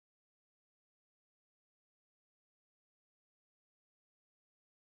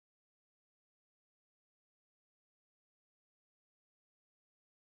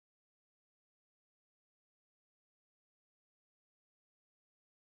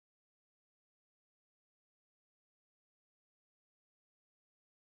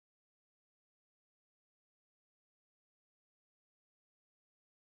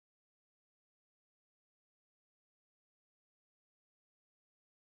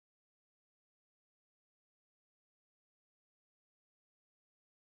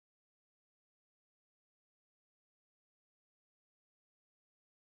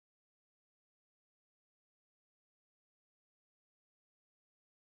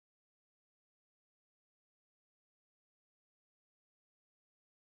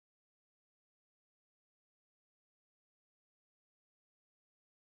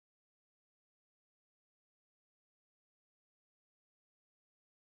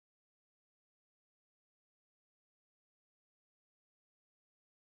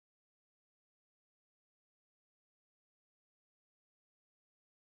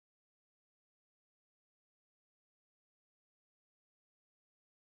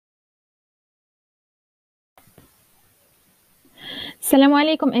Assalamu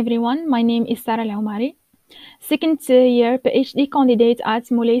alaikum everyone. My name is Sara Omary, second year PhD candidate at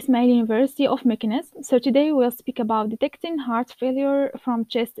Moulay Ismail University of Meknes. So today we'll speak about detecting heart failure from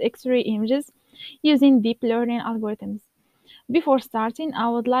chest X-ray images using deep learning algorithms. Before starting, I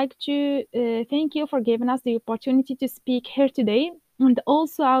would like to thank you for giving us the opportunity to speak here today. And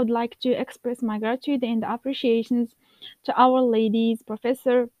also, I would like to express my gratitude and appreciations to our ladies,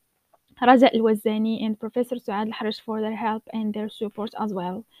 Professor Rajae Ouazzani and Professor Souad Lahrache for their help and their support as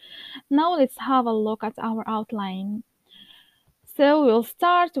well. Now let's have a look at our outline. So we'll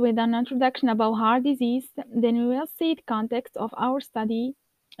start with an introduction about heart disease, then we will see the context of our study,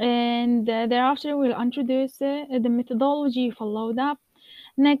 and thereafter we'll introduce the methodology followed up,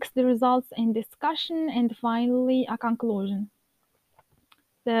 next the results and discussion, and finally a conclusion.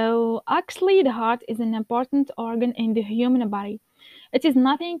 So actually the heart is an important organ in the human body. It is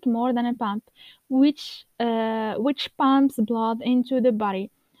nothing more than a pump which pumps blood into the body.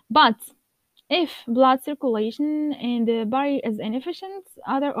 But if blood circulation in the body is inefficient,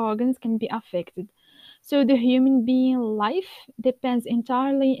 other organs can be affected. So the human being life depends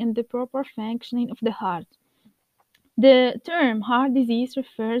entirely on the proper functioning of the heart. The term heart disease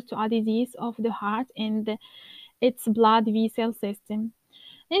refers to a disease of the heart and its blood vessel system.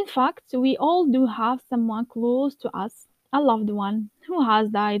 In fact, we all do have someone close to us, a loved one, who has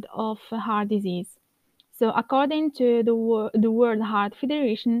died of heart disease. So, according to the World Heart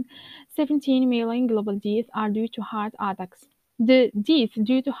Federation, 17 million global deaths are due to heart attacks. The deaths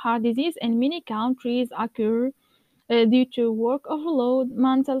due to heart disease in many countries occur due to work overload,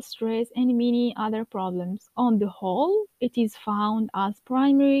 mental stress, and many other problems. On the whole, it is found as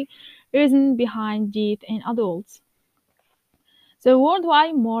primary reason behind death in adults. So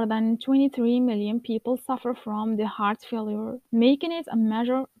worldwide, more than 23 million people suffer from the heart failure, making it a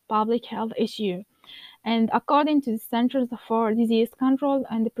major public health issue. And according to the Centers for Disease Control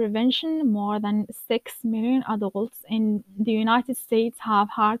and Prevention, more than 6 million adults in the United States have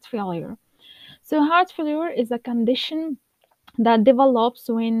heart failure. So heart failure is a condition that develops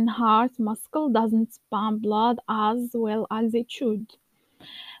when heart muscle doesn't pump blood as well as it should.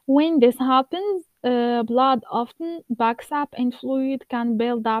 When this happens, blood often backs up and fluid can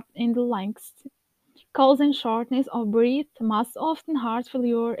build up in the lungs, causing shortness of breath. Most often, heart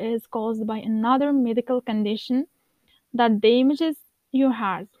failure is caused by another medical condition that damages your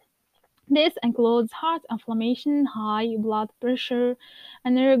heart. This includes heart inflammation, high blood pressure,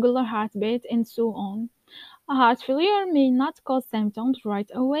 an irregular heartbeat, and so on. A heart failure may not cause symptoms right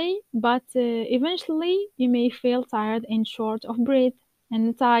away, but eventually you may feel tired and short of breath,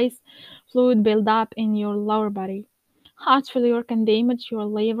 and ties fluid build up in your lower body. Heart failure can damage your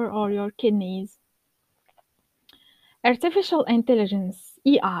liver or your kidneys. Artificial intelligence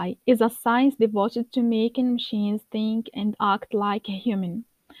 (AI) is a science devoted to making machines think and act like a human.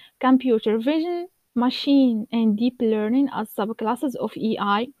 Computer vision, machine and deep learning are subclasses of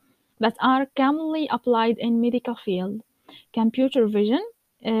AI that are commonly applied in medical field. Computer vision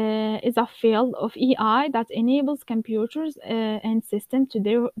is a field of AI that enables computers and systems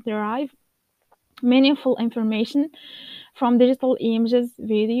to derive meaningful information from digital images,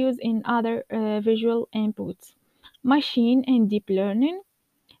 videos, and other visual inputs. Machine and deep learning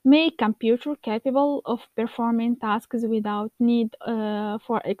make computer capable of performing tasks without need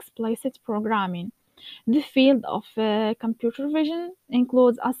for explicit programming. The field of computer vision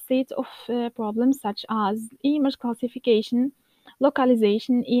includes a set of problems such as image classification,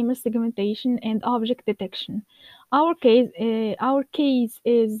 localization, image segmentation, and object detection. Our case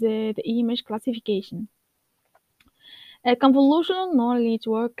is the image classification. A convolutional neural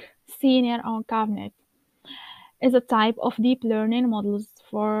network, CNR or CAVNet, is a type of deep learning models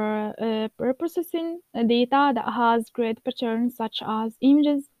for processing data that has great patterns such as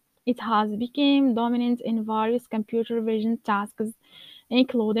images. It has become dominant in various computer vision tasks,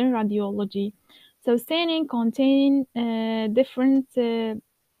 including radiology. So CNN contain different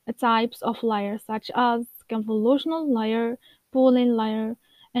types of layers such as convolutional layer, pooling layer,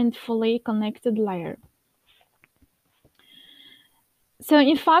 and fully connected layer. So,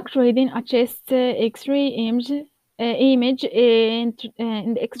 in fact, reading a chest X-ray image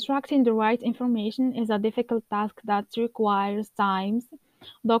and extracting the right information is a difficult task that requires time,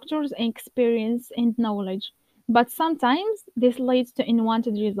 doctors' experience, and knowledge. But sometimes this leads to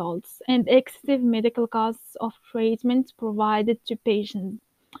unwanted results and excessive medical costs of treatment provided to patients.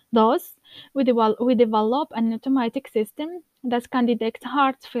 Thus, we develop an automatic system that can detect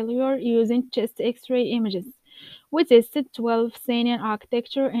heart failure using chest X-ray images. We tested 12 Sanian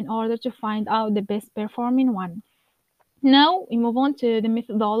architecture in order to find out the best performing one. Now we move on to the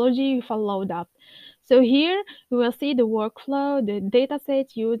methodology we followed up. So here we will see the workflow, the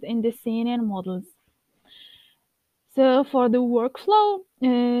dataset used in the CNN models. So for the workflow,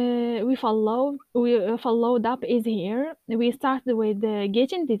 we followed up is here. We started with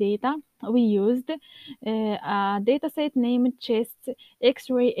getting the data. We used a dataset named Chest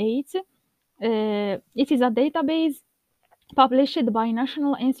X-ray 8. It is a database published by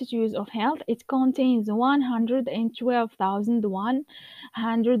National Institutes of Health. It contains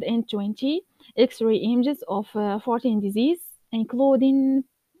 112,120 X-ray images of 14 diseases, including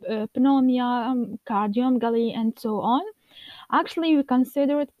pneumonia, cardiomegaly, and so on. Actually, we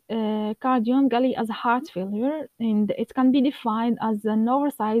consider cardiomegaly as a heart failure, and it can be defined as an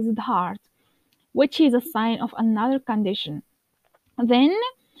oversized heart, which is a sign of another condition. Then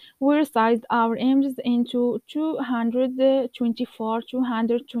we resized our images into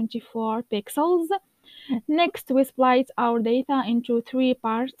 224 pixels. Next, we split our data into three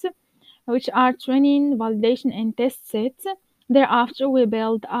parts, which are training, validation, and test sets. Thereafter, we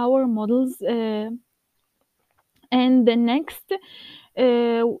build our models, and the next,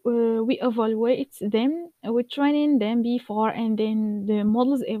 we evaluate them. We training them before, and then the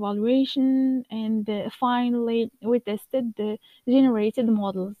models evaluation, and finally, we tested the generated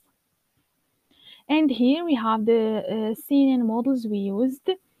models. And here we have the CNN models we used.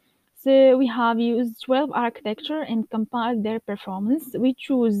 So we have used 12 architecture and compiled their performance. We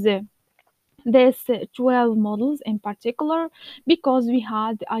choose these 12 models in particular because we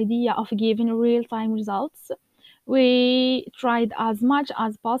had the idea of giving real-time results. We tried as much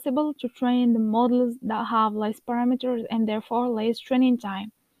as possible to train the models that have less parameters and therefore less training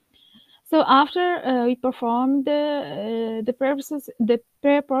time. So after we performed the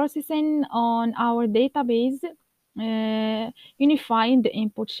pre-processing on our database, unifying the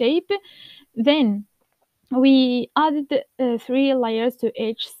input shape, then we added three layers to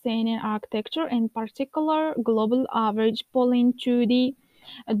each CNN architecture, in particular global average, pooling 2D,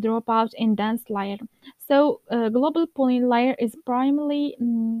 dropout, and dense layer. So global pooling layer is primarily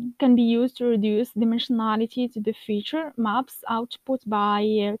can be used to reduce dimensionality to the feature maps output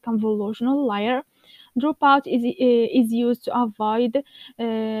by convolutional layer. Dropout is used to avoid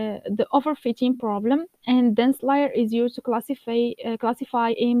the overfitting problem, and dense layer is used to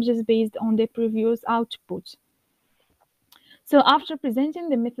classify images based on the previous output. So after presenting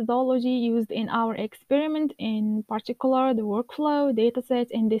the methodology used in our experiment, in particular the workflow,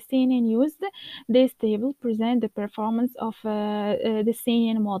 dataset, and the CNN used, this table presents the performance of the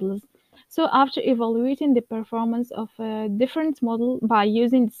CNN models. So after evaluating the performance of different models by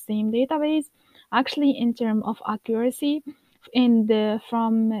using the same database, actually in terms of accuracy,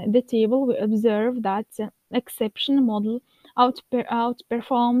 from the table we observe that exception model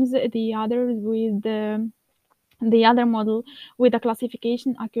outperforms the other model with a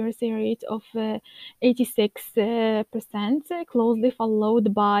classification accuracy rate of 86%, closely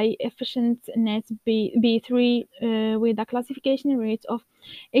followed by efficient net B3 with a classification rate of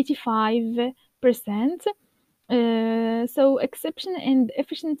 85%. So exception and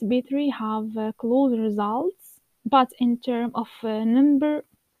efficient B3 have close results, but in terms of number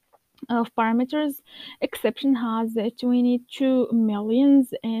of parameters, exception has 22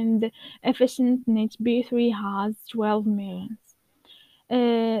 millions and efficient net B3 has 12 millions.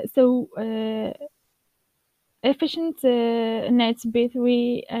 Efficient net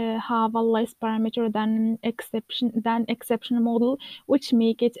B3 have a less parameter than exception model, which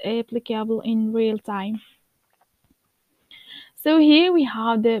make it applicable in real time. So here we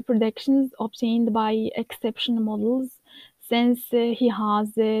have the predictions obtained by exception models, since he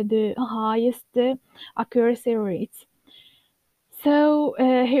has the highest accuracy rates. So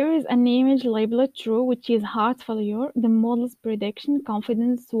here is an image labeled true, which is heart failure. The model's prediction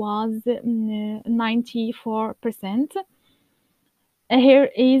confidence was 94%. Here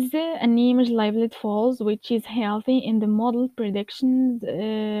is an image labeled false, which is healthy, and the model prediction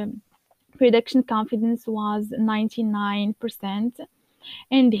confidence was 99%.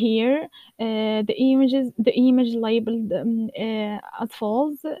 And here the image labeled as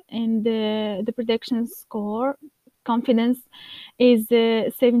false, and the prediction score confidence is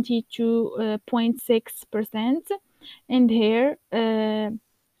 72.6%. And here an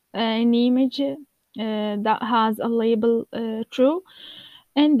image that has a label true,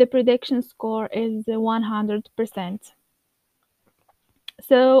 and the prediction score is 100%.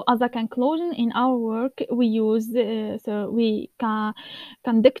 So, as a conclusion, in our work, we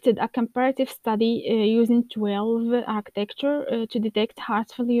conducted a comparative study using 12 architecture to detect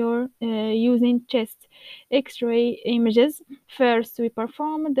heart failure using chest X-ray images. First, we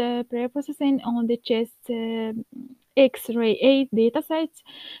performed the pre-processing on the chest X-ray 8 datasets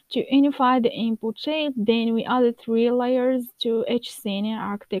to unify the input shape. Then we added three layers to each scene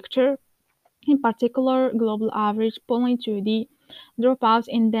architecture, in particular global average, pulling to the dropouts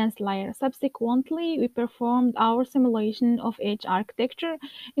in dense layer. Subsequently, we performed our simulation of each architecture,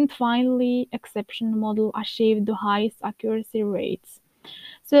 and finally, exception model achieved the highest accuracy rates.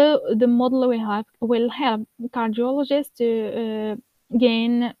 So the model will help cardiologists to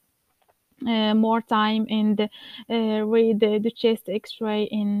gain more time and read the chest X-ray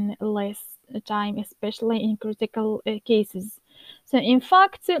in less time, especially in critical cases. So, in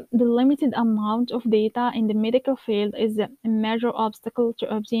fact, the limited amount of data in the medical field is a major obstacle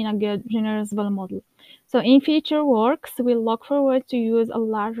to obtain a good generalizable model. So, in future works, we look forward to use a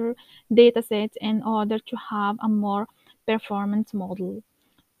larger data set in order to have a more performant model.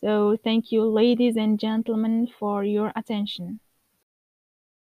 So, thank you, ladies and gentlemen, for your attention.